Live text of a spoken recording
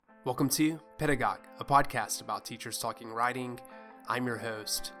Welcome to Pedagogue, a podcast about teachers talking writing. I'm your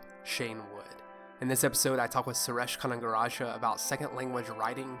host, Shane Wood. In this episode, I talk with Suresh Kanagaraja about second language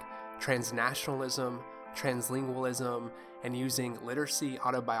writing, transnationalism, translingualism, and using literacy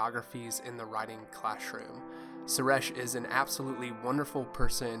autobiographies in the writing classroom. Suresh is an absolutely wonderful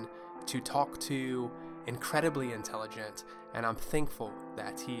person to talk to, incredibly intelligent, and I'm thankful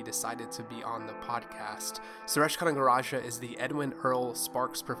that he decided to be on the podcast. Suresh Kanagaraja is the Edwin Earl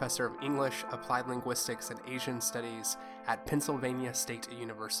Sparks Professor of English, Applied Linguistics, and Asian Studies at Pennsylvania State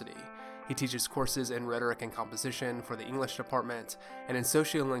University. He teaches courses in rhetoric and composition for the English department and in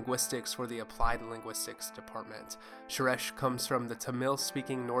sociolinguistics for the Applied Linguistics department. Suresh comes from the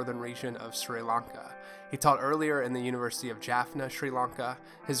Tamil-speaking northern region of Sri Lanka. He taught earlier in the University of Jaffna, Sri Lanka.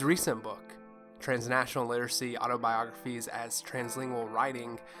 His recent book, Transnational Literacy Autobiographies as Translingual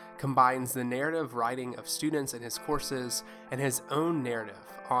Writing, combines the narrative writing of students in his courses and his own narrative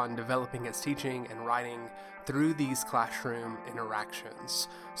on developing his teaching and writing through these classroom interactions.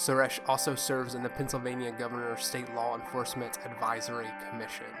 Suresh also serves in the Pennsylvania Governor's State Law Enforcement Advisory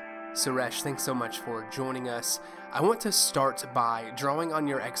Commission. Suresh, thanks so much for joining us. I want to start by drawing on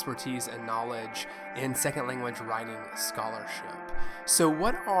your expertise and knowledge in second language writing scholarship. So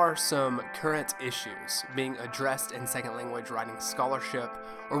what are some current issues being addressed in second language writing scholarship,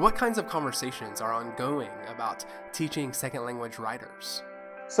 or what kinds of conversations are ongoing about teaching second language writers?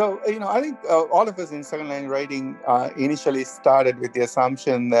 So, I think all of us in second language writing initially started with the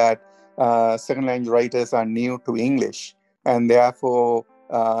assumption that second language writers are new to English, and therefore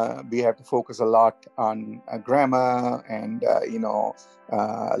we have to focus a lot on grammar and,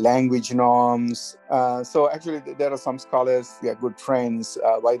 language norms. So actually, there are some scholars, they are good friends,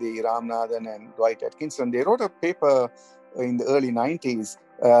 Vaidhi Ramanathan and Dwight Atkinson. They wrote a paper in the early 90s,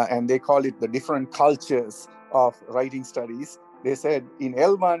 and they call it the different cultures of writing studies. They said in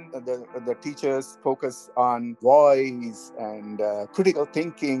L1, the teachers focus on voice and critical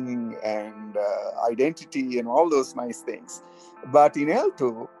thinking and identity and all those nice things. But in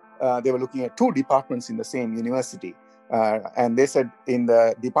L2, they were looking at two departments in the same university. And they said in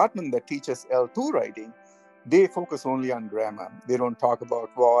the department that teaches L2 writing, they focus only on grammar. They don't talk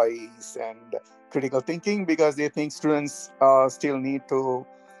about voice and critical thinking because they think students still need to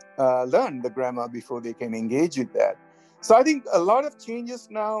learn the grammar before they can engage with that. So I think a lot of changes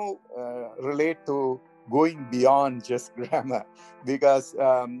now relate to going beyond just grammar, because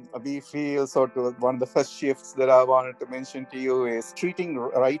we feel sort of one of the first shifts that I wanted to mention to you is treating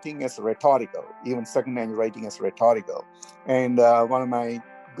writing as rhetorical, even second language writing as rhetorical. And one of my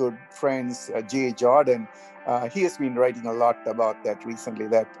good friends, Jay Jordan, he has been writing a lot about that recently,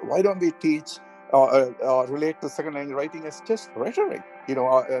 that why don't we teach or relate to second language writing as just rhetoric,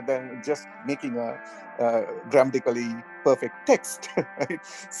 than just making a grammatically perfect text. Right?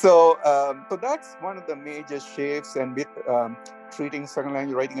 So that's one of the major shifts. And with treating second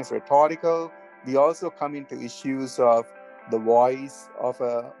language writing as rhetorical, we also come into issues of the voice of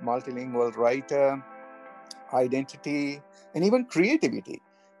a multilingual writer, identity, and even creativity.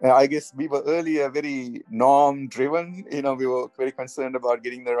 I guess we were earlier very norm-driven. We were very concerned about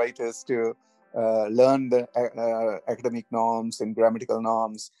getting the writers to learn the academic norms and grammatical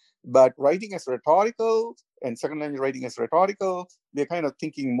norms. But writing as rhetorical and second language writing as rhetorical, we're kind of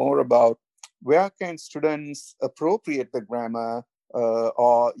thinking more about where can students appropriate the grammar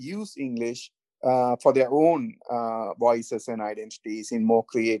or use English for their own voices and identities in more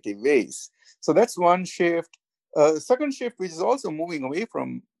creative ways. So that's one shift. Second shift, which is also moving away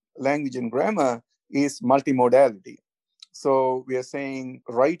from language and grammar, is multimodality. So we are saying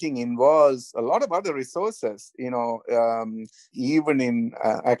writing involves a lot of other resources. Even in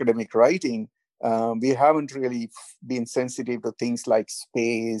academic writing, we haven't really been sensitive to things like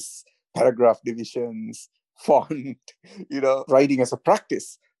space, paragraph divisions, font. Writing as a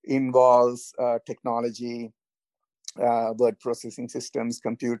practice involves technology, word processing systems,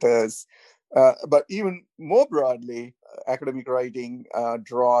 computers. But even more broadly, academic writing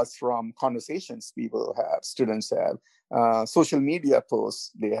draws from conversations students have, social media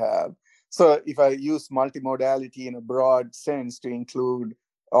posts they have. So if I use multimodality in a broad sense to include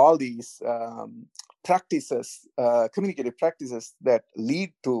all these practices, communicative practices that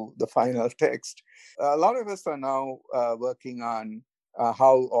lead to the final text, a lot of us are now working on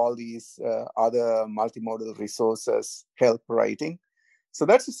how all these other multimodal resources help writing. So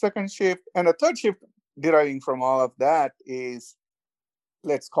that's the second shift. And a third shift deriving from all of that is,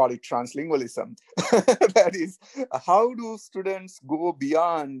 let's call it translingualism. That is, how do students go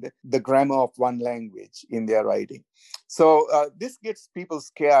beyond the grammar of one language in their writing? So this gets people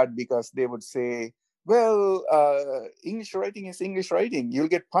scared because they would say, Well, English writing is English writing. You'll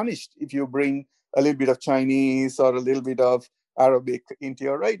get punished if you bring a little bit of Chinese or a little bit of Arabic into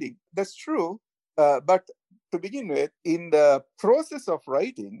your writing. That's true. But to begin with, in the process of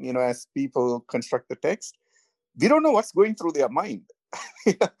writing, as people construct the text, we don't know what's going through their mind.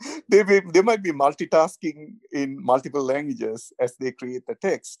 They might be multitasking in multiple languages as they create the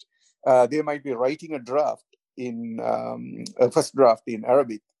text. They might be writing a draft in a first draft in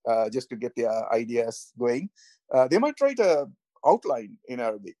Arabic just to get their ideas going. They might write a outline in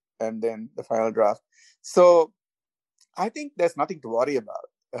Arabic and then the final draft. So I think there's nothing to worry about.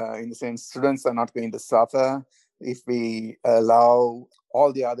 In the sense, students are not going to suffer if we allow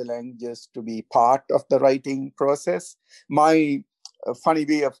all the other languages to be part of the writing process. My funny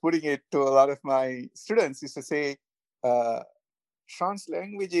way of putting it to a lot of my students is to say,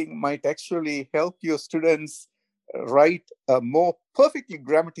 translanguaging might actually help your students write a more perfectly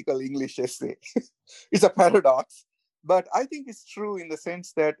grammatical English essay. It's a paradox, but I think it's true in the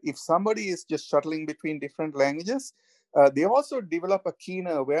sense that if somebody is just shuttling between different languages, they also develop a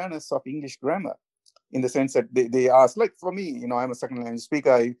keener awareness of English grammar in the sense that they ask, like for me, I'm a second language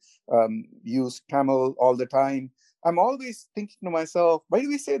speaker. I use Tamil all the time. I'm always thinking to myself, why do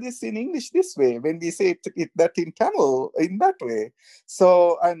we say this in English this way when we say that in Tamil in that way?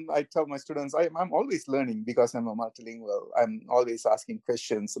 So I tell my students, I'm always learning because I'm a multilingual. I'm always asking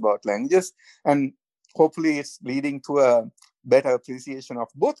questions about languages, and hopefully it's leading to a better appreciation of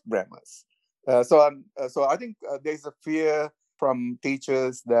both grammars. So I think there's a fear from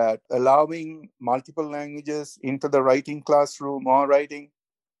teachers that allowing multiple languages into the writing classroom or writing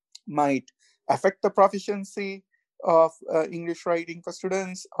might affect the proficiency of English writing for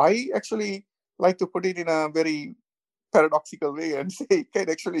students. I actually like to put it in a very paradoxical way and say it can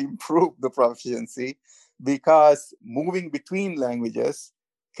actually improve the proficiency because moving between languages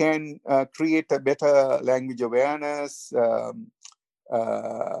can create a better language awareness,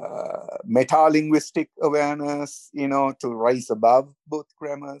 meta-linguistic awareness, to rise above both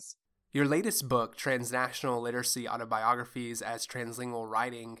grammars. Your latest book, Transnational Literacy Autobiographies as Translingual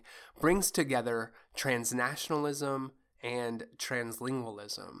Writing, brings together transnationalism and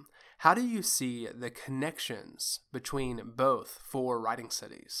translingualism. How do you see the connections between both for writing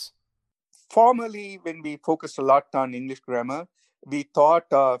studies? Formerly, when we focused a lot on English grammar, we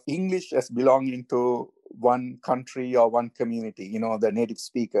thought of English as belonging to one country or one community, the native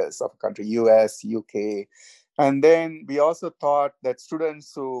speakers of a country, US, UK. And then we also thought that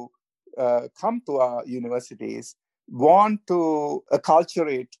students who come to our universities want to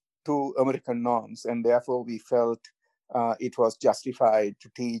acculturate to American norms. And therefore, we felt it was justified to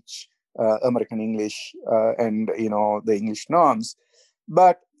teach American English and, the English norms.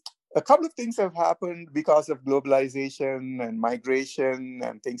 But a couple of things have happened because of globalization and migration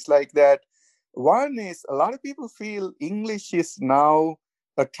and things like that. One is a lot of people feel English is now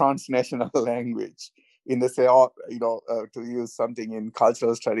a transnational language. In the say, to use something in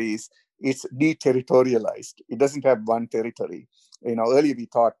cultural studies, it's deterritorialized. It doesn't have one territory. Earlier we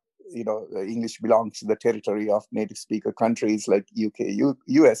thought, English belongs to the territory of native speaker countries like UK,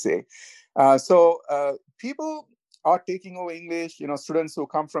 USA. So people are taking over English. Students who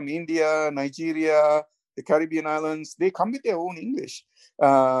come from India, Nigeria, the Caribbean islands, they come with their own English.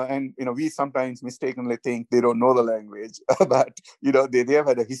 And we sometimes mistakenly think they don't know the language, but they have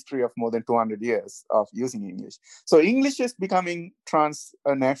had a history of more than 200 years of using English. So English is becoming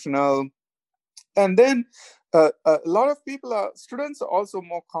transnational. And then a lot of students are also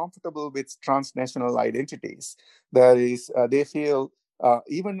more comfortable with transnational identities. That is, they feel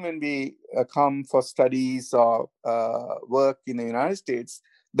even when we come for studies or work in the United States,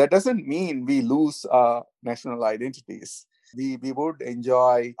 that doesn't mean we lose our national identities. We would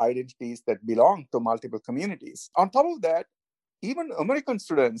enjoy identities that belong to multiple communities. On top of that, even American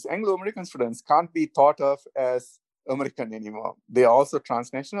students, Anglo-American students, can't be thought of as American anymore. They are also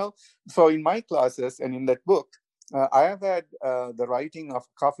transnational. So in my classes and in that book, I have had the writing of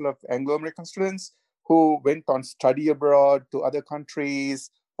a couple of Anglo-American students who went on study abroad to other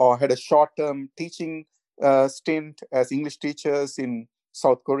countries or had a short-term teaching stint as English teachers in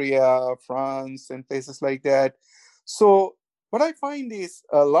South Korea, France, and places like that. So what I find is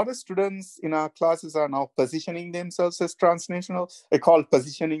a lot of students in our classes are now positioning themselves as transnational. I call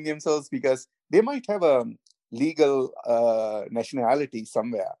positioning themselves because they might have a legal nationality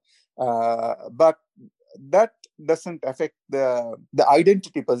somewhere, but that doesn't affect the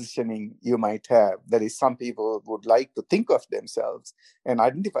identity positioning you might have. That is, some people would like to think of themselves and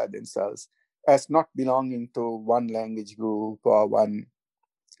identify themselves as not belonging to one language group or one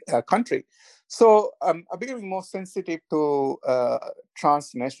country. So I'm becoming more sensitive to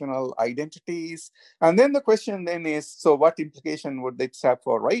transnational identities. And then the question then is, so what implication would this have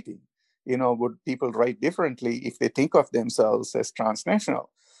for writing? Would people write differently if they think of themselves as transnational?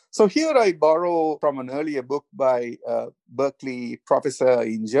 So here I borrow from an earlier book by Berkeley professor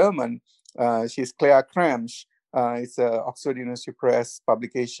in German. She's Claire Kramsch. It's an Oxford University Press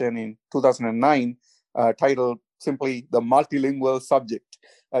publication in 2009, titled simply The Multilingual Subject.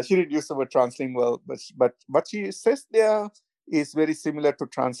 She did use the word translingual, but what she says there is very similar to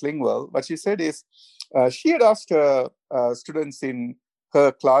translingual. What she said is she had asked her students in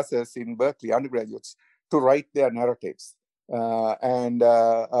her classes in Berkeley, undergraduates, to write their narratives. And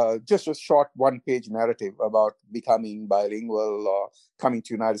just a short one-page narrative about becoming bilingual or coming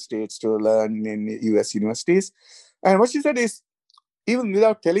to United States to learn in US universities. And what she said is, even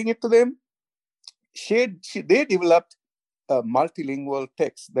without telling it to them, they developed a multilingual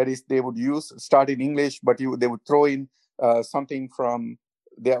text. That is, they would start in English, but they would throw in something from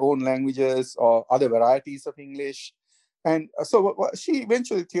their own languages or other varieties of English. And so what she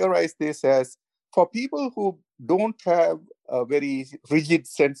eventually theorized this as, for people who don't have a very rigid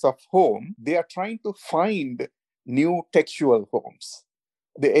sense of home, they are trying to find new textual homes.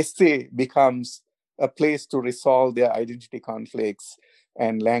 The essay becomes a place to resolve their identity conflicts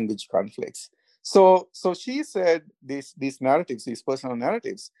and language conflicts. So she said these narratives, these personal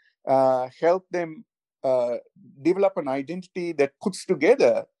narratives, help them develop an identity that puts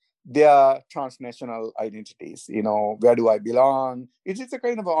together their transnational identities. Where do I belong? It is a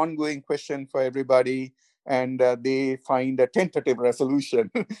kind of an ongoing question for everybody, and they find a tentative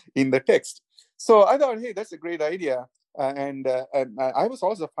resolution in the text. So I thought, hey, that's a great idea. And I was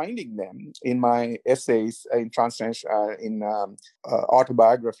also finding them in my essays, in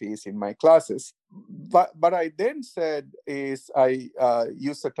autobiographies in my classes. But I then said is I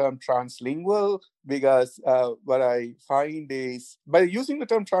use the term translingual because what I find is, by using the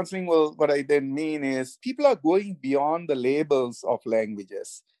term translingual, what I then mean is people are going beyond the labels of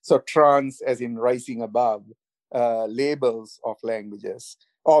languages. So trans as in rising above labels of languages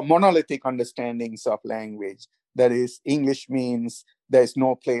or monolithic understandings of language. That is, English means there's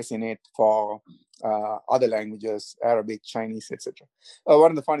no place in it for other languages, Arabic, Chinese, etc.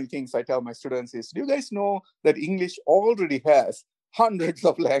 One of the funny things I tell my students is, do you guys know that English already has hundreds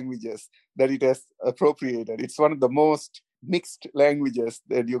of languages that it has appropriated? It's one of the most mixed languages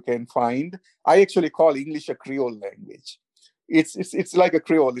that you can find. I actually call English a Creole language. It's like a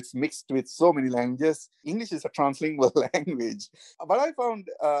Creole. It's mixed with so many languages. English is a translingual language. What I found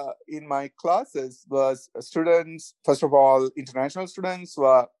in my classes was students, first of all, international students who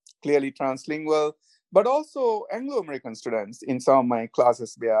are clearly translingual, but also Anglo-American students in some of my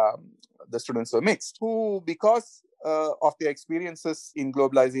classes where the students were mixed, who, because of their experiences in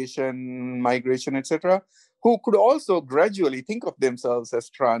globalization, migration, etc., who could also gradually think of themselves as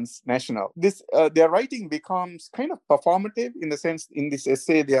transnational. Their writing becomes kind of performative in the sense, in this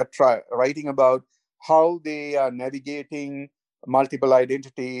essay, they are writing about how they are navigating multiple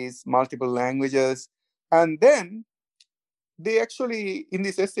identities, multiple languages, and then they actually, in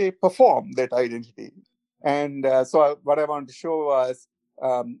this essay, perform that identity. And what I want to show was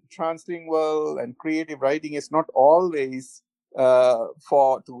translingual and creative writing is not always to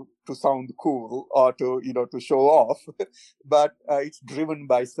sound cool or to show off, but it's driven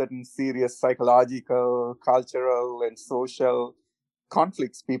by certain serious psychological, cultural, and social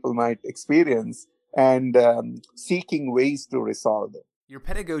conflicts people might experience, and seeking ways to resolve them. Your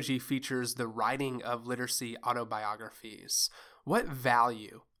pedagogy features the writing of literacy autobiographies. What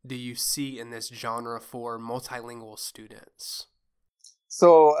value do you see in this genre for multilingual students?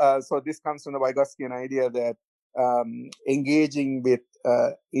 So this comes from the Vygotskian idea that engaging with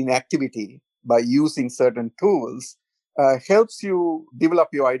inactivity by using certain tools helps you develop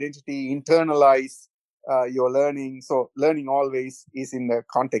your identity, internalize your learning. So learning always is in the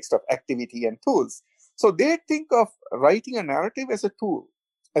context of activity and tools. So they think of writing a narrative as a tool,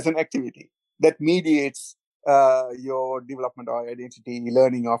 as an activity that mediates your development of identity,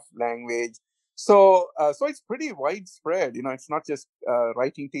 learning of language. So it's pretty widespread. It's not just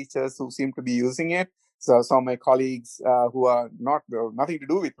writing teachers who seem to be using it. So some of my colleagues who are nothing to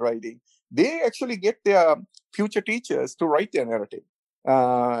do with writing, they actually get their future teachers to write their narrative.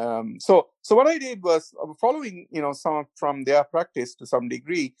 So what I did was, following some from their practice to some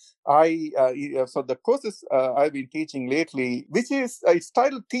degree, so the courses I've been teaching lately, which is it's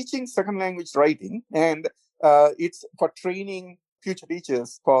titled Teaching Second Language Writing, and it's for training future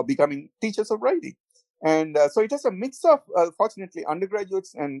teachers for becoming teachers of writing. And so it has a mix of, fortunately,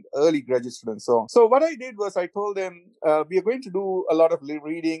 undergraduates and early graduate students. So what I did was I told them, we are going to do a lot of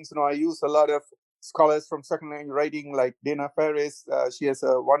readings. I use a lot of scholars from second language writing, like Dana Ferris. She has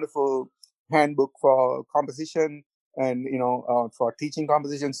a wonderful handbook for composition and for teaching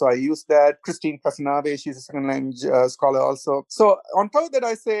composition. So I used that. Christine Casanave, she's a second language scholar also. So on top of that,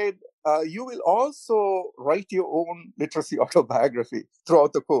 I said, you will also write your own literacy autobiography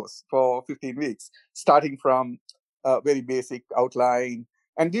throughout the course for 15 weeks, starting from a very basic outline,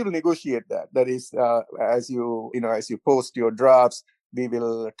 and we will negotiate that. That is, as you post your drafts, we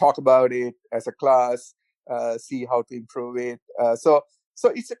will talk about it as a class, see how to improve it. So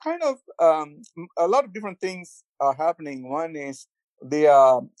it's a kind of a lot of different things are happening. One is they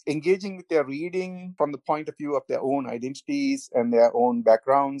are engaging with their reading from the point of view of their own identities and their own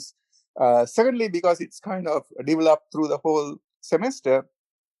backgrounds. Secondly, because it's kind of developed through the whole semester,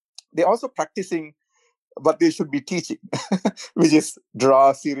 they're also practicing what they should be teaching, which is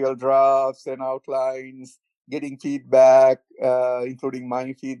serial drafts and outlines, getting feedback, including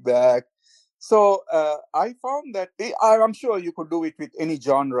my feedback. So I found that I'm sure you could do it with any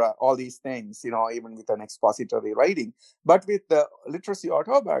genre, all these things, even with an expository writing. But with the literacy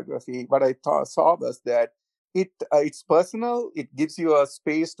autobiography, what I saw was that it's personal. It gives you a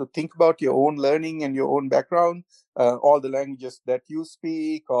space to think about your own learning and your own background, all the languages that you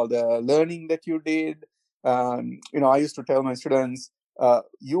speak, all the learning that you did. I used to tell my students,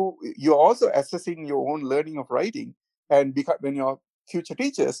 you're also assessing your own learning of writing, and because when you're future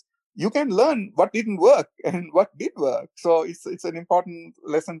teachers, you can learn what didn't work and what did work. So it's an important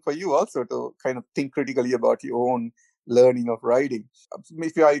lesson for you also to kind of think critically about your own learning of writing.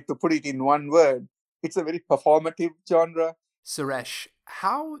 If I had to put it in one word, it's a very performative genre. Suresh,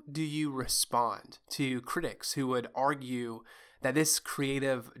 how do you respond to critics who would argue that this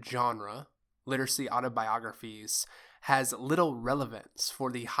creative genre, literacy autobiographies, has little relevance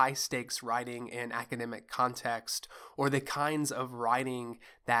for the high-stakes writing in academic context or the kinds of writing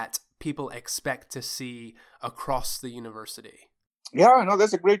that people expect to see across the university? Yeah, no,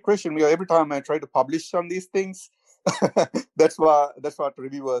 that's a great question. Every time I try to publish on these things, that's what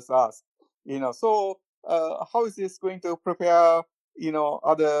reviewers ask. So how is this going to prepare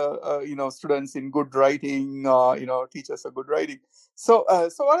other students in good writing, teachers of good writing? So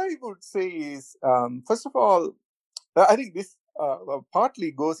what I would say is, first of all, I think this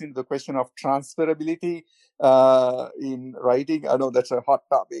partly goes into the question of transferability in writing. I know that's a hot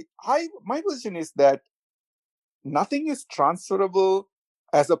topic. My position is that nothing is transferable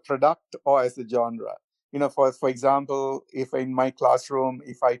as a product or as a genre. For example, if in my classroom,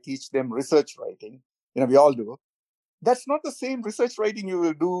 if I teach them research writing, we all do, that's not the same research writing you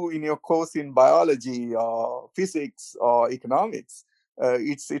will do in your course in biology or physics or economics.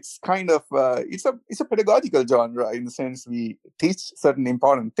 It's kind of it's a pedagogical genre, in the sense we teach certain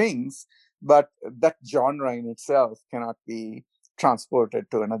important things, but that genre in itself cannot be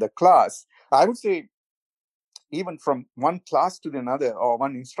transported to another class. I would say even from one class to the another, or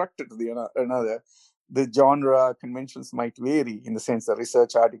one instructor to the another, the genre conventions might vary. In the sense, the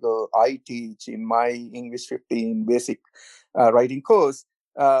research article I teach in my English 15 basic writing course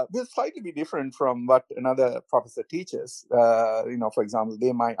will slightly be different from what another professor teaches. For example,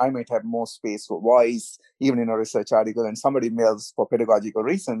 I might have more space for voice even in a research article, and somebody else, for pedagogical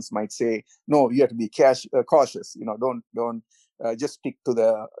reasons, might say, no, you have to be cautious. Don't just stick to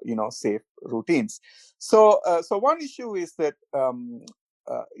the safe routines. So one issue is that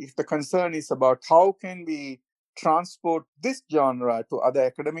if the concern is about how can we transport this genre to other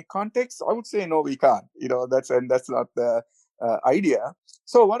academic contexts, I would say no, we can't. That's not the idea.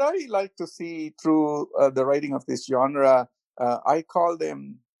 So what I like to see through the writing of this genre, I call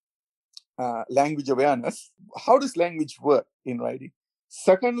them language awareness. How does language work in writing?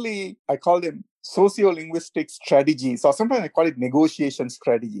 Secondly, I call them sociolinguistic strategies, or sometimes I call it negotiation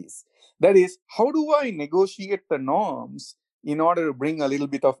strategies. That is, how do I negotiate the norms in order to bring a little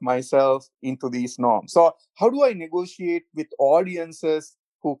bit of myself into these norms? So how do I negotiate with audiences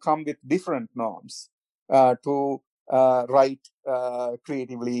who come with different norms to write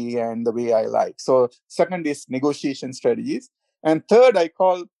creatively and the way I like? So second is negotiation strategies. And third, I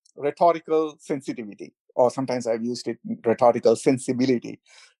call rhetorical sensitivity, or sometimes I've used it, rhetorical sensibility.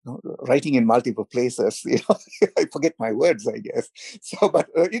 Writing in multiple places, I forget my words, I guess. So, but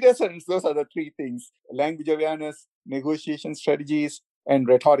in essence, those are the three things: language awareness, negotiation strategies, and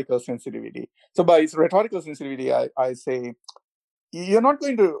rhetorical sensitivity. So by rhetorical sensitivity, I say you're not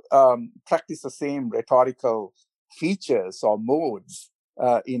going to practice the same rhetorical features or modes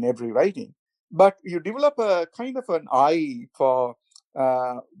in every writing, but you develop a kind of an eye for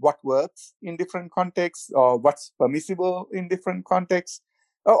what works in different contexts or what's permissible in different contexts.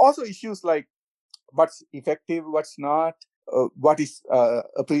 Also issues like what's effective, what's not, what is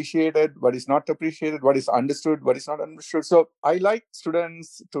appreciated, what is not appreciated, what is understood, what is not understood. So I like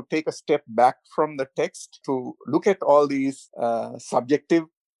students to take a step back from the text to look at all these subjective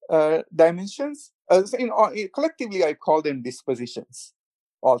dimensions. Collectively, I call them dispositions,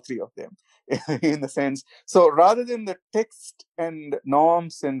 all three of them, in the sense. So rather than the text and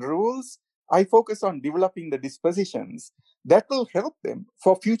norms and rules, I focus on developing the dispositions that will help them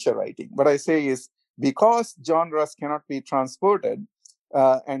for future writing. What I say is, because genres cannot be transported,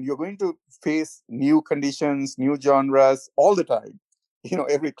 and you're going to face new conditions, new genres all the time.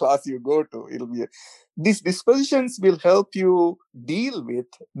 Every class you go to, it'll be these dispositions will help you deal with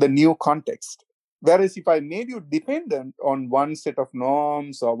the new context. Whereas if I made you dependent on one set of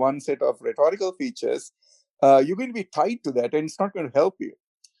norms or one set of rhetorical features, you're going to be tied to that, and it's not going to help you.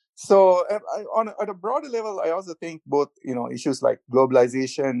 So at a broader level, I also think both issues like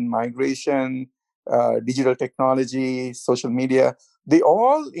globalization, migration, digital technology, social media, they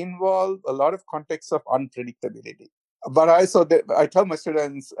all involve a lot of contexts of unpredictability. But I tell my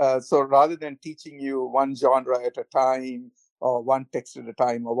students, so rather than teaching you one genre at a time, or one text at a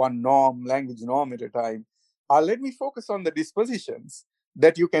time, or one language norm at a time, let me focus on the dispositions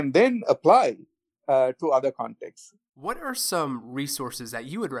that you can then apply to other contexts. What are some resources that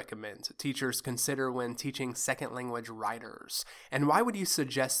you would recommend teachers consider when teaching second language writers? And why would you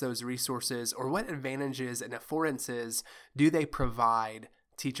suggest those resources, or what advantages and affordances do they provide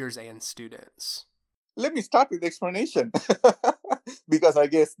teachers and students? Let me start with the explanation, because I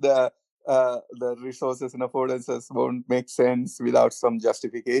guess the resources and affordances won't make sense without some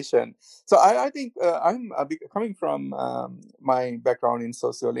justification. So I think I'm coming from my background in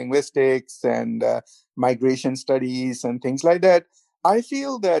sociolinguistics and migration studies and things like that. I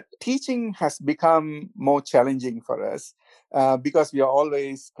feel that teaching has become more challenging for us because we are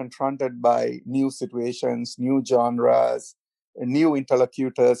always confronted by new situations, new genres, new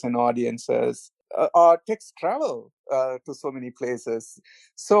interlocutors and audiences. Our texts travel to so many places.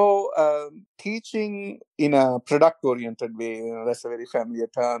 So teaching in a product-oriented way, that's a very familiar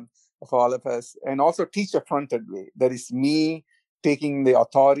term for all of us, and also teacher-fronted way. That is me taking the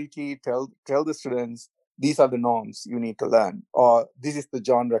authority, tell the students, these are the norms you need to learn, or this is the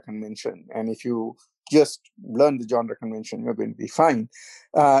genre convention. And if you just learn the genre convention, you're going to be fine.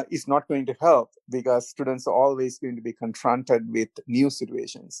 It's not going to help, because students are always going to be confronted with new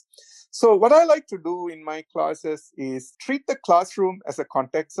situations. So what I like to do in my classes is treat the classroom as a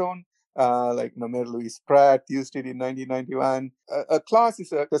context zone. Like Mary Louise Pratt used it in 1991. A class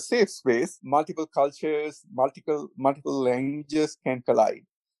is a safe space. Multiple cultures, multiple languages can collide,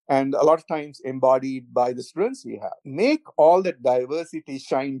 and a lot of times embodied by the students we have. Make all that diversity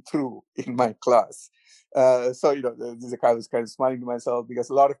shine through in my class. So, I was kind of smiling to myself, because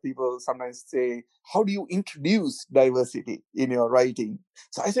a lot of people sometimes say, how do you introduce diversity in your writing?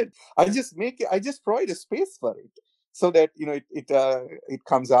 So I said, I just provide a space for it, so that, it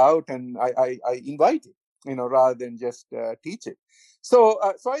comes out, and I invite it, rather than just teach it. So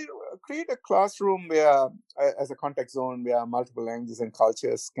I create a classroom where, as a context zone, where multiple languages and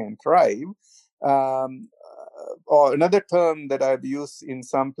cultures can thrive. Or another term that I've used in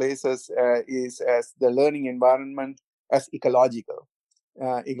some places is as the learning environment as ecological.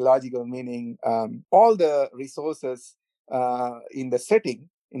 Ecological meaning all the resources in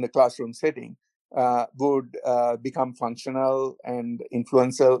the classroom setting, would become functional and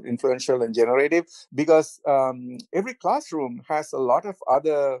influential and generative, because every classroom has a lot of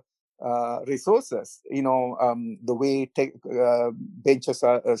other resources. The way benches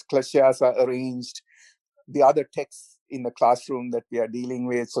clusters are arranged, the other texts in the classroom that we are dealing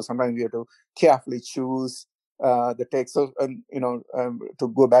with. So sometimes we have to carefully choose the text. So, to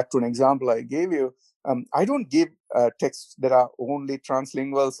go back to an example I gave you, I don't give texts that are only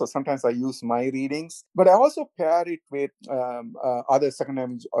translingual. So sometimes I use my readings, but I also pair it with other second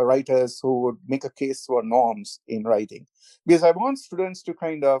language writers who would make a case for norms in writing, because I want students to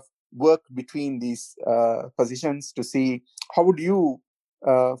kind of work between these positions to see how would you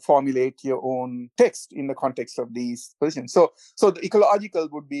formulate your own text in the context of these positions. So the ecological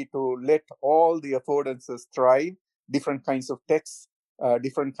would be to let all the affordances thrive, different kinds of texts,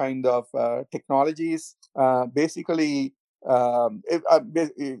 different kind of technologies. Basically,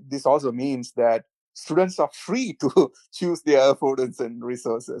 this also means that students are free to choose their affordance and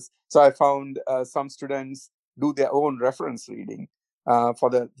resources. So I found some students do their own reference reading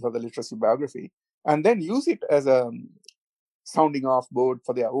for the literacy biography, and then use it as a sounding off board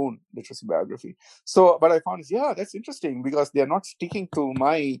for their own literacy biography. So, but I found, that's interesting because they're not sticking to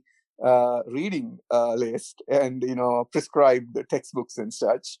my reading list and prescribed textbooks and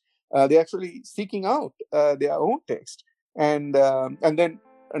such. They're actually seeking out their own text, and then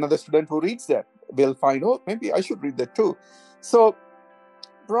another student who reads that will find, oh, maybe I should read that too. So,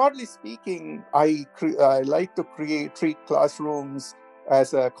 broadly speaking, I like to treat classrooms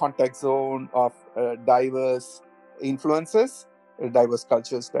as a contact zone of diverse influences, diverse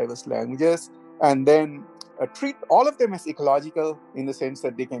cultures, diverse languages, and then treat all of them as ecological in the sense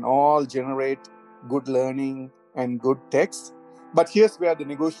that they can all generate good learning and good text. But here's where the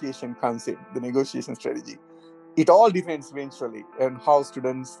negotiation comes in, the negotiation strategy. It all depends eventually on how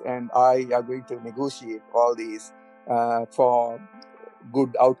students and I are going to negotiate all these for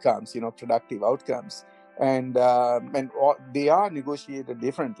good outcomes, productive outcomes. And they are negotiated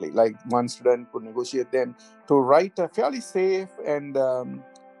differently. Like one student would negotiate them to write a fairly safe and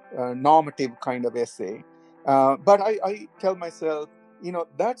normative kind of essay. But I tell myself,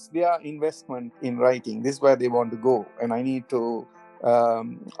 that's their investment in writing. This is where they want to go. And I need to,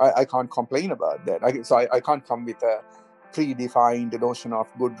 I can't complain about that. I can't come with a predefined notion of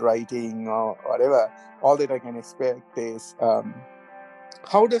good writing or whatever. All that I can expect is,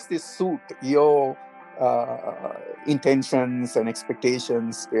 how does this suit your intentions and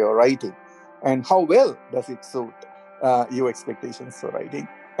expectations for your writing? And how well does it suit your expectations for writing?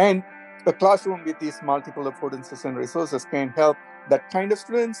 And the classroom with these multiple affordances and resources can help that kind of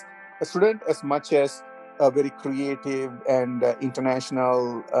a student as much as a very creative and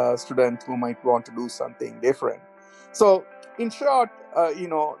international student who might want to do something different. So in short,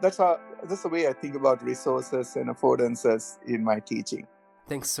 that's the way I think about resources and affordances in my teaching.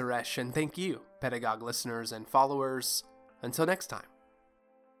 Thanks, Suresh, and thank you, Pedagogue listeners and followers. Until next time.